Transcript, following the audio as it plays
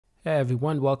Hey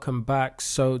everyone, welcome back.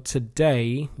 So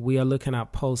today we are looking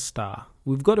at Polestar.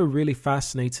 We've got a really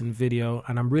fascinating video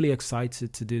and I'm really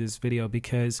excited to do this video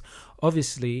because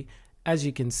obviously, as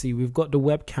you can see, we've got the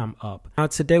webcam up. Now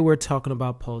today we're talking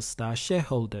about Polestar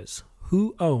shareholders.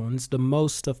 Who owns the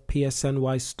most of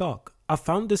PSNY stock? I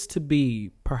found this to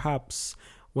be perhaps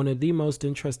one of the most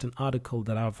interesting articles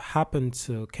that I've happened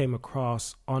to came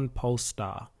across on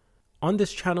Polestar. On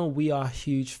this channel, we are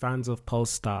huge fans of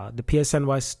Polestar, the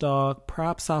PSNY stock,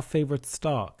 perhaps our favorite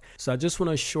stock. So I just want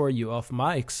to assure you of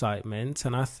my excitement,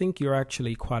 and I think you're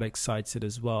actually quite excited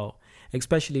as well,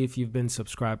 especially if you've been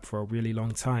subscribed for a really long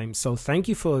time. So thank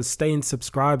you for staying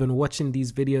subscribed and watching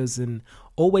these videos, and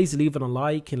always leaving a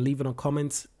like and leaving a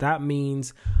comment. That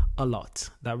means a lot.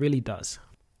 That really does.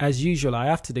 As usual, I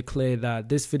have to declare that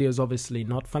this video is obviously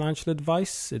not financial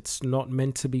advice. It's not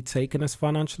meant to be taken as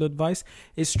financial advice.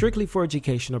 It's strictly for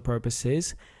educational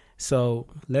purposes. So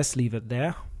let's leave it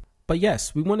there. But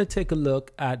yes, we want to take a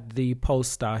look at the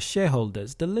Polestar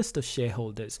shareholders, the list of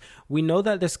shareholders. We know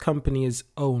that this company is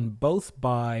owned both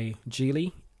by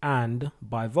Geely and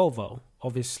by Volvo.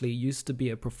 Obviously, it used to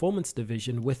be a performance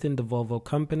division within the Volvo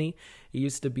company. It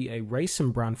used to be a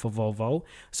racing brand for Volvo.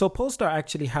 So Polestar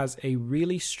actually has a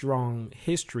really strong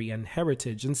history and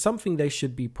heritage, and something they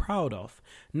should be proud of.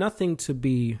 Nothing to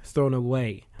be thrown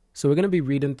away. So we're going to be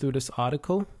reading through this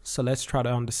article. So let's try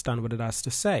to understand what it has to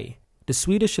say. The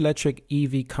Swedish electric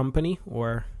EV company,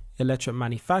 or electric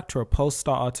manufacturer,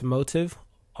 Polestar Automotive,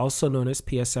 also known as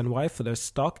PSNY for their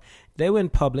stock, they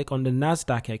went public on the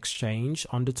NASDAQ Exchange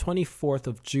on the 24th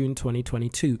of June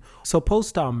 2022. So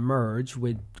Polestar merged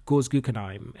with Gores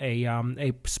Guggenheim,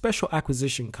 a special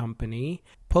acquisition company.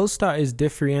 Polestar is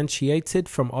differentiated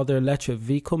from other electric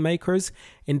vehicle makers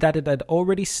in that it had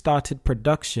already started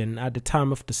production at the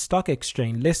time of the stock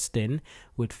exchange listing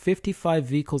with 55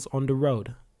 vehicles on the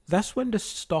road. That's when the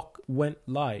stock went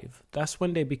live. That's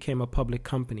when they became a public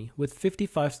company with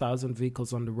 55,000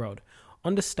 vehicles on the road.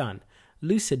 Understand,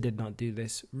 Lucid did not do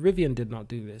this. Rivian did not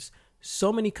do this.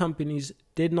 So many companies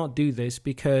did not do this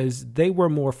because they were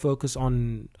more focused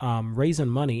on raising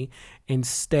money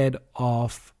instead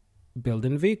of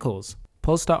building vehicles.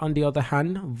 Polestar, on the other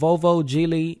hand, Volvo,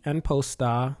 Geely, and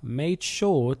Polestar made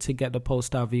sure to get the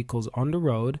Polestar vehicles on the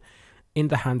road in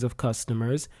the hands of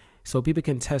customers, so people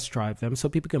can test drive them, so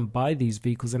people can buy these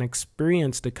vehicles and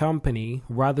experience the company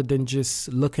rather than just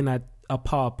looking at a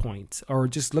PowerPoint or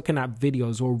just looking at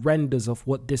videos or renders of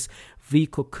what this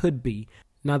vehicle could be.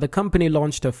 Now, the company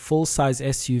launched a full-size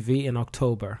SUV in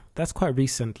October. That's quite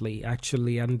recently,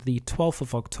 actually. And the 12th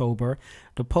of October,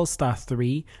 the Polestar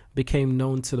 3 became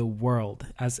known to the world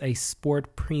as a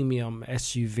sport premium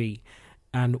SUV.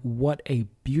 And what a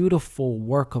beautiful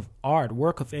work of art,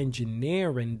 work of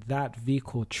engineering that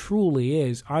vehicle truly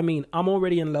is. I mean, I'm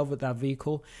already in love with that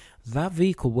vehicle. That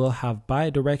vehicle will have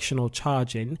bidirectional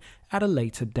charging at a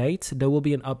later date. There will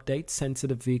be an update sent to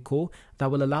the vehicle that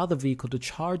will allow the vehicle to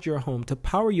charge your home, to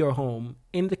power your home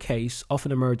in the case of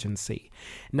an emergency.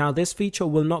 Now, this feature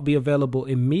will not be available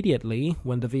immediately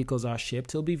when the vehicles are shipped.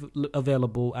 It'll be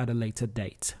available at a later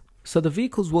date. So the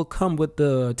vehicles will come with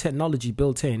the technology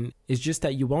built in. It's just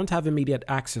that you won't have immediate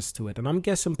access to it. And I'm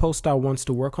guessing Polestar wants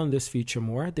to work on this feature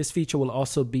more. This feature will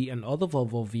also be in other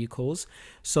Volvo vehicles.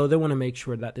 So they want to make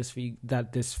sure that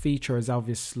this feature is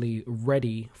obviously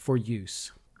ready for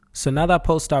use. So now that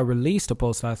Polestar released the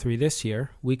Polestar 3 this year,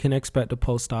 we can expect the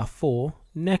Polestar 4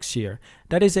 next year.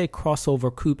 That is a crossover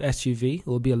coupe SUV. It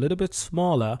will be a little bit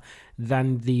smaller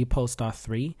than the Polestar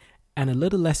 3 and a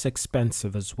little less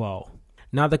expensive as well.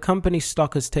 Now, the company's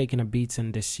stock has taken a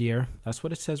beating this year. That's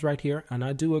what it says right here. And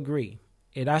I do agree.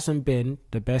 It hasn't been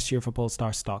the best year for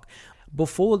Polestar stock.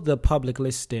 Before the public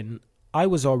listing, I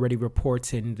was already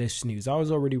reporting this news. I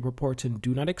was already reporting,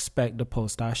 do not expect the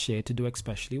Polestar share to do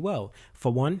especially well.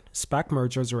 For one, SPAC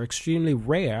mergers are extremely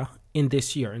rare in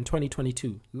this year, in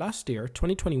 2022. Last year,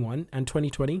 2021 and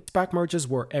 2020, SPAC mergers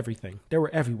were everything. They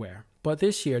were everywhere. But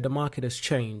this year, the market has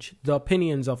changed. The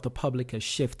opinions of the public has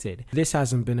shifted. This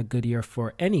hasn't been a good year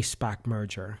for any SPAC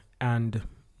merger. And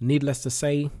needless to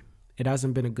say, it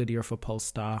hasn't been a good year for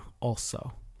Polestar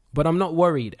also. But I'm not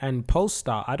worried. And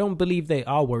Polestar, I don't believe they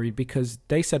are worried because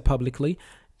they said publicly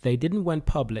they didn't went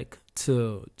public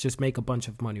to just make a bunch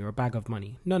of money or a bag of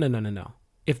money. No.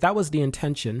 If that was the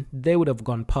intention, they would have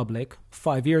gone public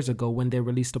 5 years ago when they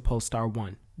released the Polestar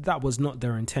 1. That was not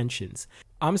their intentions.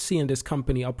 I'm seeing this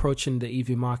company approaching the EV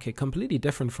market completely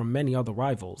different from many other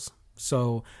rivals.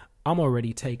 So I'm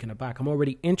already taken aback. I'm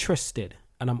already interested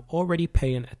and I'm already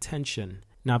paying attention.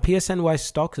 Now, PSNY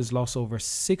stock has lost over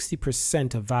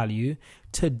 60% of value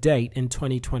to date in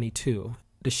 2022.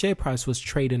 the share price was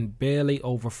trading barely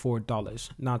over $4.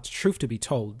 Now, truth to be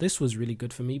told, this was really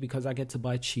good for me because I get to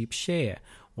buy cheap share.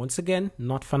 Once again,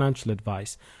 not financial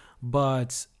advice,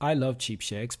 but I love cheap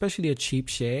share, especially a cheap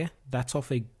share that's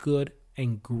of a good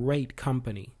and great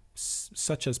company,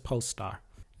 such as Polestar.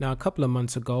 Now, a couple of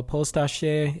months ago, Polestar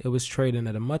share, it was trading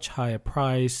at a much higher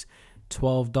price,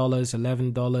 $12,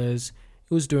 $11.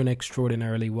 It was doing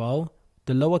extraordinarily well.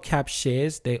 The lower cap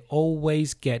shares, they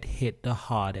always get hit the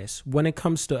hardest when it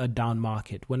comes to a down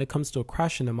market. When it comes to a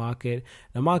crash in the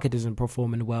market isn't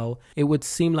performing well. It would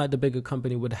seem like the bigger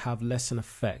company would have less an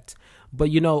effect. But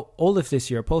you know, all of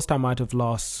this year, Polestar might have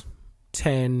lost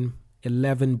 10,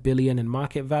 11 billion in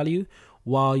market value.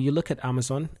 While you look at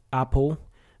Amazon, Apple,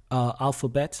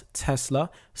 Alphabet, Tesla,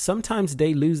 sometimes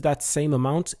they lose that same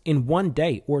amount in 1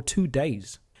 day or 2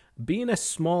 days. Being a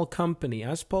small company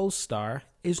as Polestar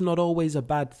is not always a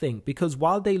bad thing, because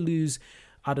while they lose,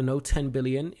 10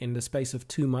 billion in the space of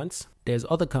 2 months, there's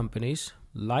other companies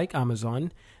like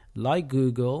Amazon, like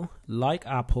Google, like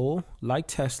Apple, like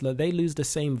Tesla, they lose the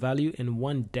same value in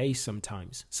 1 day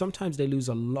sometimes. Sometimes they lose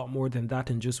a lot more than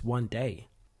that in just 1 day.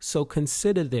 So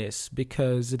consider this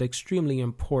because it's extremely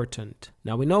important.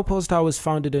 Now, we know Polestar was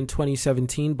founded in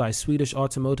 2017 by Swedish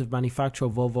automotive manufacturer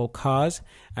Volvo Cars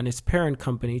and its parent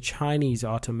company, Chinese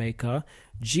automaker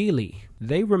Geely.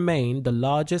 They remain the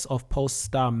largest of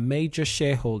Polestar major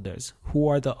shareholders. Who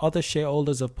are the other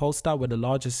shareholders of Polestar with the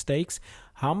largest stakes?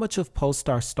 How much of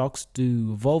Polestar stocks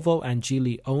do Volvo and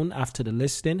Geely own after the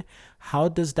listing? How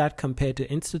does that compare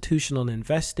to institutional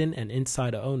investing and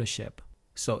insider ownership?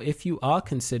 So if you are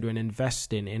considering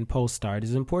investing in Polestar, it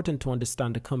is important to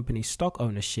understand the company's stock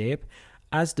ownership,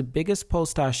 as the biggest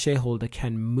Polestar shareholder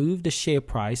can move the share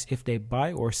price if they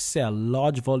buy or sell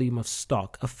large volume of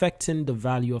stock, affecting the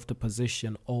value of the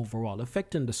position overall,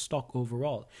 affecting the stock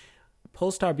overall.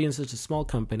 Polestar being such a small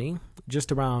company,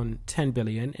 just around 10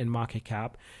 billion in market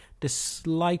cap, the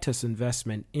slightest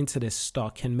investment into this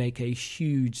stock can make a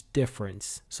huge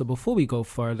difference. So before we go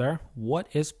further, what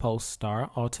is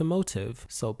Polestar Automotive?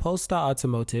 So Polestar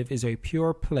Automotive is a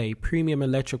pure play premium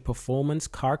electric performance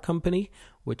car company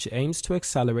which aims to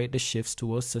accelerate the shifts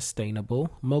towards sustainable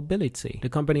mobility. The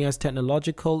company has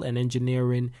technological and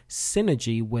engineering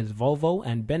synergy with Volvo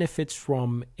and benefits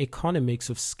from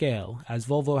economies of scale, as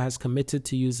Volvo has committed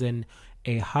to using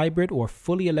a hybrid or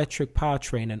fully electric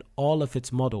powertrain in all of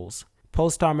its models.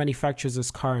 Polestar manufactures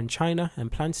its car in China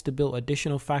and plans to build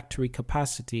additional factory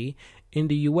capacity in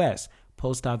the US.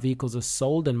 Polestar vehicles are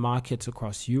sold in markets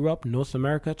across Europe, North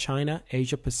America, China,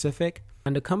 Asia Pacific,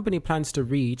 and the company plans to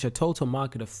reach a total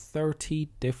market of 30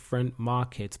 different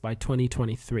markets by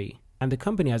 2023. And the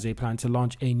company has a plan to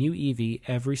launch a new EV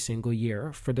every single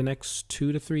year for the next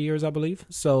 2 to 3 years, I believe.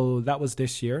 So that was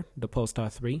this year, the Polestar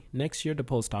 3. Next year, the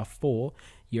Polestar 4.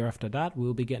 Year after that,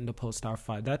 we'll be getting the Polestar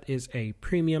 5. That is a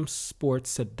premium sports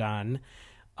sedan.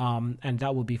 And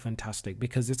that will be fantastic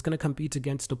because it's going to compete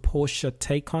against the Porsche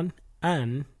Taycan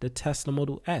and the Tesla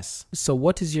Model S. So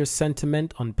what is your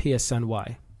sentiment on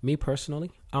PSNY? Me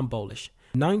personally, I'm bullish.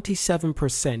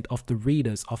 97% of the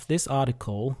readers of this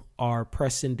article are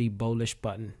pressing the bullish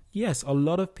button. Yes, a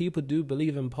lot of people do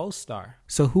believe in Polestar.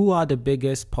 So who are the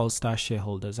biggest Polestar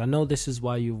shareholders? I know this is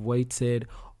why you've waited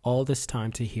all this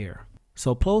time to hear.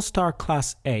 So Polestar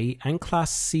Class A and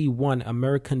Class C1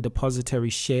 American Depository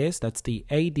shares, that's the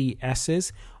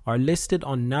ADSs, are listed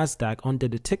on NASDAQ under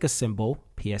the ticker symbol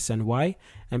PSNY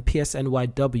and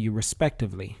PSNYW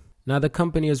respectively. Now the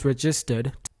company has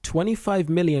registered 25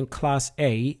 million Class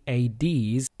A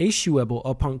ADs issuable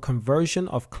upon conversion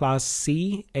of Class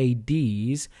C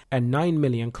ADs and 9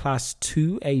 million Class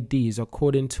 2 ADs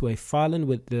according to a filing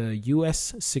with the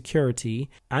U.S. Security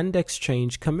and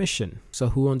Exchange Commission. So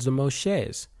who owns the most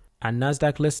shares? At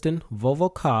NASDAQ listing,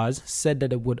 Volvo Cars said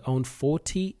that it would own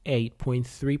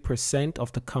 48.3%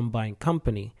 of the combined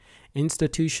company.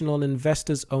 Institutional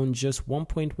investors own just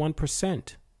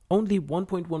 1.1%. Only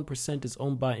 1.1% is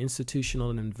owned by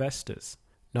institutional investors.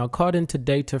 Now, according to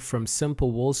data from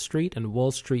Simple Wall Street and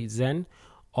Wall Street Zen,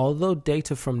 although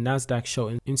data from NASDAQ show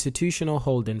institutional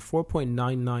holding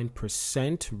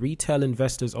 4.99%, retail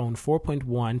investors own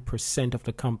 4.1% of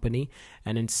the company,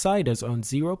 and insiders own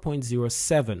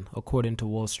 0.07% according to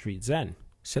Wall Street Zen.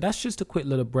 So that's just a quick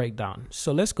little breakdown.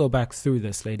 So let's go back through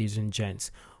this, ladies and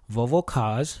gents. Volvo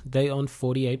Cars, they own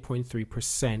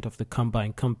 48.3% of the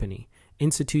combined company.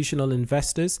 Institutional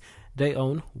investors, they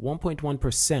own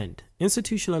 1.1%.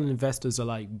 Institutional investors are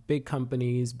like big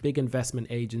companies, big investment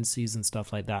agencies and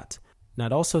stuff like that. Now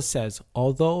it also says,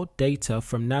 although data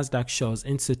from NASDAQ shows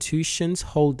institutions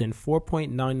holding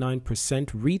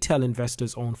 4.99%, retail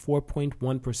investors own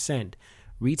 4.1%.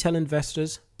 Retail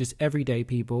investors, just everyday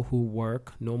people who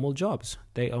work normal jobs.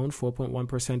 They own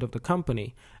 4.1% of the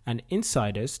company, and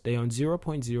insiders, they own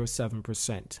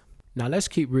 0.07%. Now let's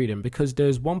keep reading, because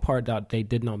there's one part that they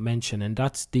did not mention, and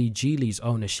that's the Geely's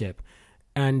ownership.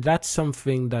 And that's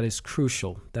something that is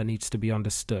crucial that needs to be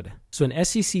understood. So an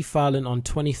SEC filing on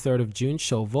 23rd of June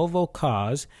showed Volvo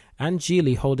Cars and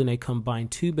Geely holding a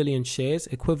combined 2 billion shares,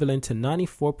 equivalent to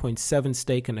 94.7%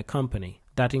 stake in the company.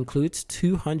 That includes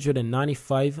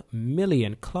 295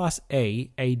 million Class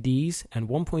A ADs and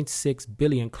 1.6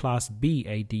 billion Class B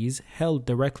ADs held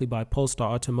directly by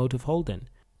Polestar Automotive Holding.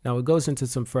 Now it goes into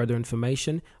some further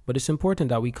information, but it's important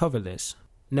that we cover this.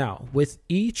 Now, with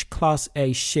each Class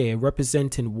A share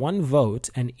representing 1 vote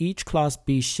and each Class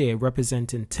B share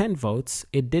representing 10 votes,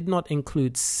 it did not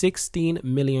include 16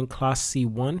 million Class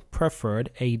C1 preferred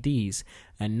ADs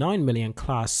and 9 million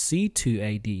Class C2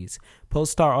 ADs.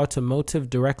 Polestar Automotive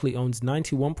directly owns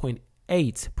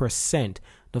 91.8%,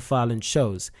 the filing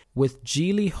shows, with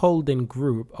Geely Holding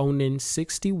Group owning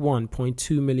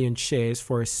 61.2 million shares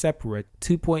for a separate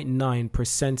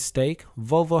 2.9% stake.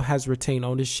 Volvo has retained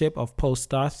ownership of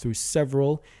Polestar through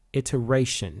several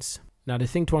iterations. Now, the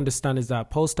thing to understand is that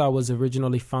Polestar was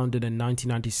originally founded in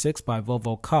 1996 by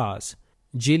Volvo Cars.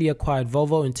 Geely acquired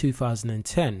Volvo in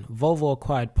 2010. Volvo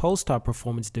acquired Polestar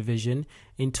Performance Division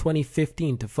in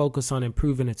 2015 to focus on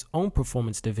improving its own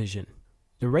performance division.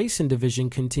 The racing division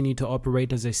continued to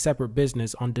operate as a separate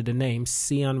business under the name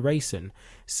Cian Racing.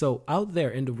 So out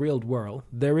there in the real world,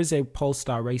 there is a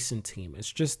Polestar racing team.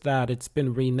 It's just that it's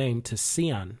been renamed to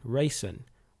Cian Racing.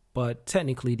 But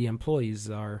technically the employees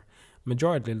are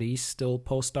majority still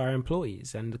Polestar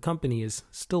employees, and the company is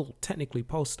still technically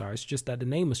Polestar. It's just that the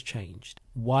name has changed.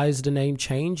 Why is the name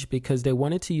changed? Because they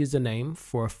wanted to use the name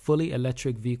for a fully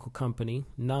electric vehicle company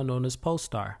now known as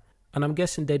Polestar. And I'm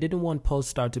guessing they didn't want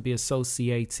Polestar to be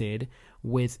associated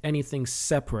with anything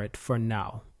separate for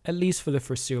now, at least for the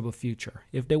foreseeable future.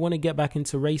 If they want to get back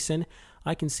into racing,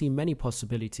 I can see many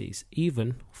possibilities,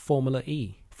 even Formula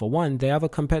E. For one, they have a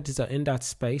competitor in that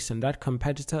space, and that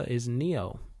competitor is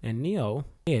NIO. And NIO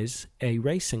is a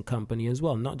racing company as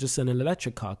well, not just an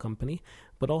electric car company,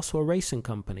 but also a racing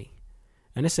company.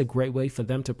 And it's a great way for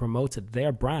them to promote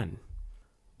their brand.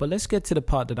 But let's get to the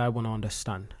part that I want to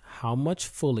understand. How much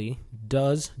fully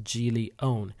does Geely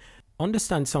own?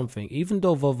 Understand something, even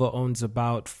though Volvo owns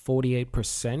about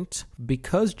 48%,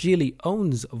 because Geely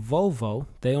owns Volvo,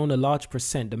 they own a large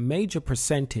percent, a major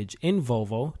percentage in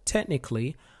Volvo.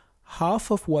 Technically,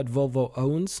 half of what Volvo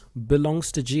owns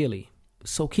belongs to Geely.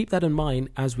 So keep that in mind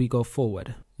as we go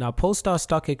forward. Now, Polestar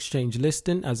Stock Exchange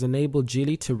listing has enabled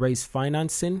Geely to raise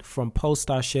financing from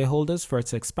Polestar shareholders for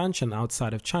its expansion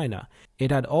outside of China. It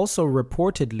had also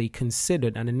reportedly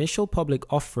considered an initial public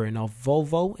offering of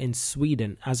Volvo in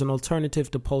Sweden as an alternative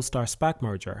to Polestar SPAC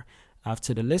merger.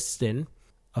 After the listing,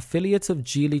 affiliates of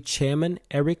Geely chairman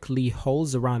Eric Lee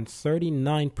holds around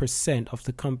 39% of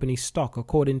the company's stock,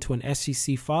 according to an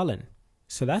SEC filing.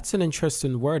 So that's an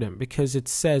interesting wording, because it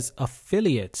says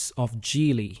affiliates of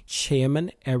Geely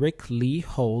chairman Eric Lee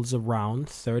holds around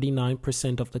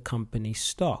 39% of the company's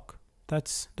stock.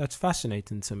 That's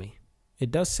fascinating to me.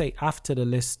 It does say after the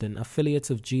listing, affiliates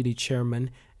of Geely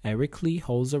chairman Eric Lee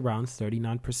holds around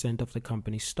 39% of the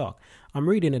company's stock. I'm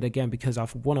reading it again because I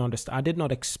want to understand. I did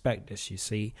not expect this, you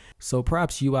see. So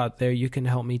perhaps you out there, you can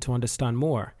help me to understand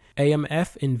more.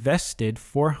 AMF invested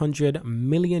 400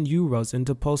 million euros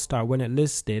into Polestar when it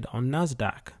listed on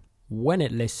NASDAQ. When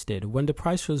the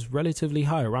price was relatively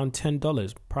high, around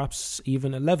 $10, perhaps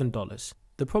even $11.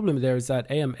 The problem there is that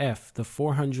AMF, the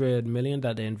 400 million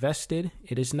that they invested,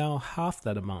 it is now half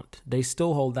that amount. They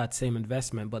still hold that same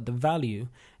investment, but the value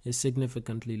is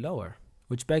significantly lower.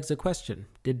 Which begs the question,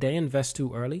 did they invest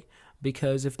too early?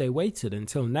 Because if they waited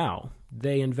until now,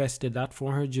 they invested that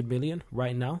 400 million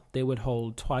right now, they would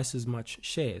hold twice as much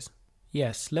shares.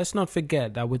 Yes, let's not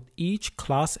forget that with each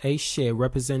Class A share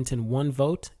representing 1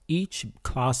 vote, each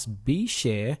Class B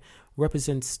share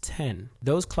represents 10.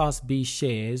 Those Class B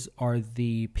shares are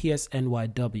the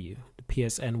PSNYW, the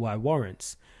PSNY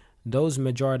warrants. Those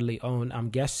majority owned,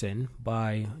 I'm guessing,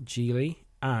 by Geely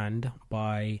and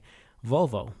by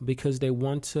Volvo, because they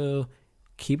want to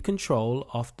keep control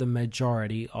of the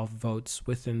majority of votes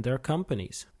within their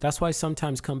companies. That's why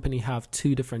sometimes companies have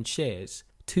two different shares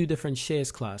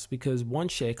class, because one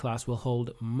share class will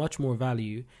hold much more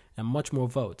value and much more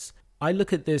votes. I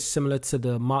look at this similar to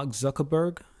the Mark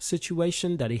Zuckerberg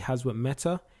situation that he has with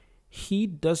Meta. He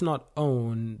does not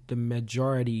own the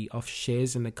majority of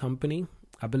shares in the company.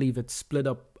 I believe it's split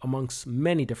up amongst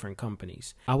many different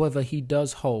companies. However, he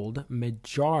does hold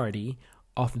majority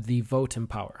of the voting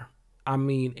power. I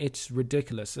mean, it's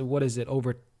ridiculous. What is it?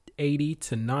 Over 80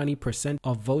 to 90%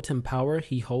 of voting power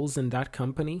he holds in that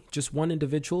company. Just one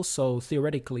individual. So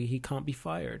theoretically, he can't be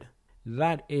fired.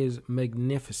 That is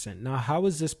magnificent. Now, how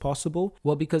is this possible?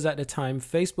 Well, because at the time,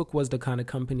 Facebook was the kind of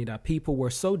company that people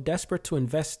were so desperate to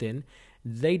invest in,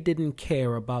 they didn't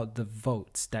care about the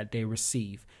votes that they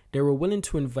receive. They were willing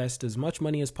to invest as much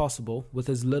money as possible with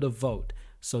as little vote.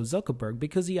 So Zuckerberg,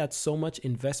 because he had so much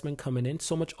investment coming in,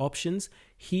 so much options,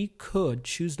 he could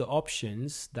choose the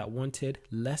options that wanted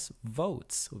less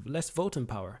votes, less voting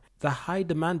power. The high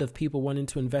demand of people wanting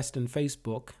to invest in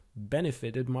Facebook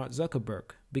benefited Mark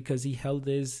Zuckerberg because he held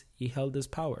his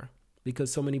power,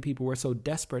 because so many people were so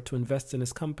desperate to invest in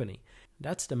his company.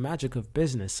 That's the magic of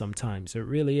business sometimes. It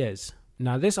really is.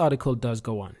 Now, this article does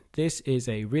go on. This is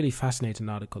a really fascinating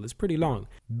article. It's pretty long.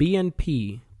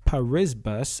 BNP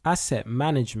Paribas Asset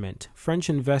Management, French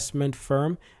investment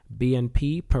firm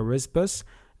BNP Paribas,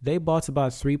 they bought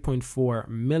about 3.4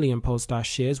 million Polestar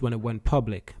shares when it went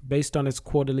public, based on its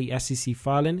quarterly SEC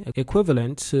filing,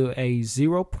 equivalent to a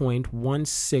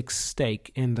 0.16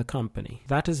 stake in the company.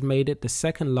 That has made it the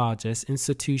second largest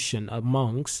institution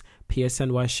amongst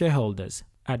PSNY shareholders.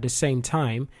 At the same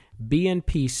time,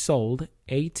 BNP sold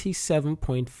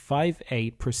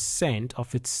 87.58%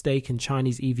 of its stake in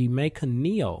Chinese EV maker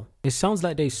NIO. It sounds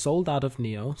like they sold out of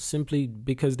NIO simply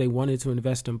because they wanted to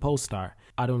invest in Polestar.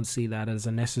 I don't see that as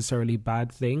a necessarily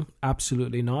bad thing.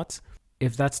 Absolutely not.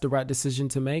 If that's the right decision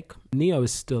to make, NIO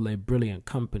is still a brilliant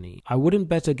company. I wouldn't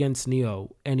bet against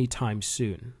NIO anytime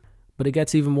soon. But it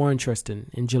gets even more interesting.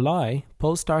 In July,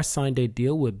 Polestar signed a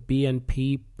deal with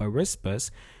BNP Paribas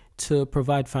to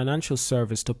provide financial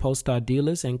service to Polestar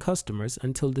dealers and customers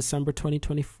until December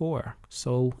 2024.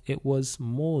 So it was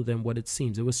more than what it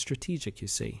seems. It was strategic, you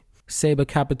see. Sabre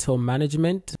Capital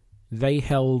Management, they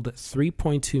held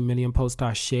 3.2 million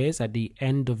Polestar shares at the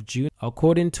end of June.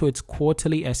 According to its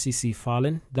quarterly SEC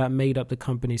filing, that made up the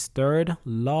company's third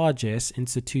largest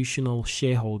institutional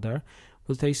shareholder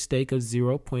with a stake of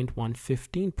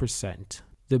 0.115%.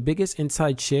 The biggest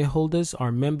inside shareholders are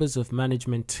members of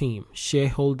management team.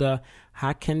 Shareholder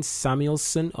Hakan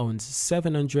Samuelson owns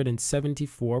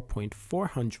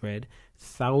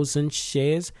 774,400,000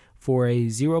 shares for a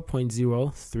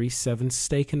 0.037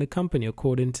 stake in the company,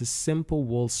 according to Simple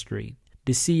Wall Street.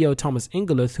 The CEO, Thomas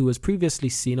Ingerloth, who was previously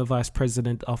senior vice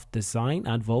president of design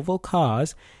at Volvo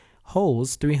Cars,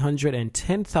 holds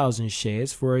 310,000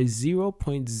 shares for a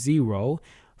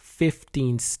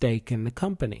 0.015 stake in the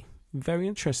company. Very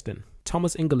interesting.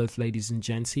 Thomas Ingerloth, ladies and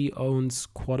gents, he owns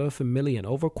over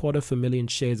 250,000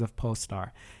 shares of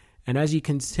Polestar. And as he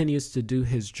continues to do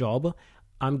his job,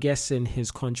 I'm guessing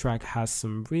his contract has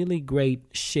some really great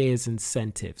shares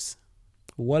incentives.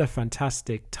 What a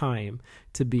fantastic time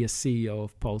to be a CEO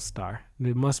of Polestar.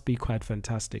 It must be quite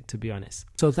fantastic, to be honest.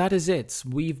 So that is it.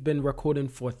 We've been recording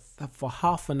for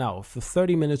half an hour. For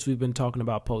 30 minutes, we've been talking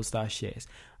about Polestar shares.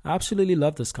 I absolutely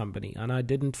love this company, and I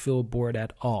didn't feel bored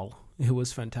at all. It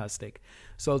was fantastic.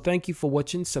 So thank you for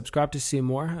watching. Subscribe to see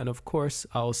more. And of course,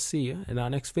 I'll see you in our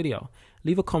next video.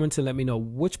 Leave a comment and let me know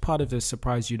which part of this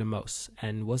surprised you the most.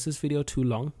 And was this video too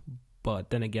long? But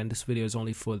then again, this video is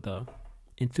only for the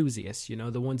enthusiasts,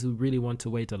 the ones who really want to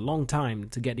wait a long time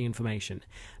to get the information.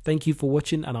 Thank you for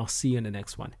watching, and I'll see you in the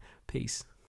next one. Peace.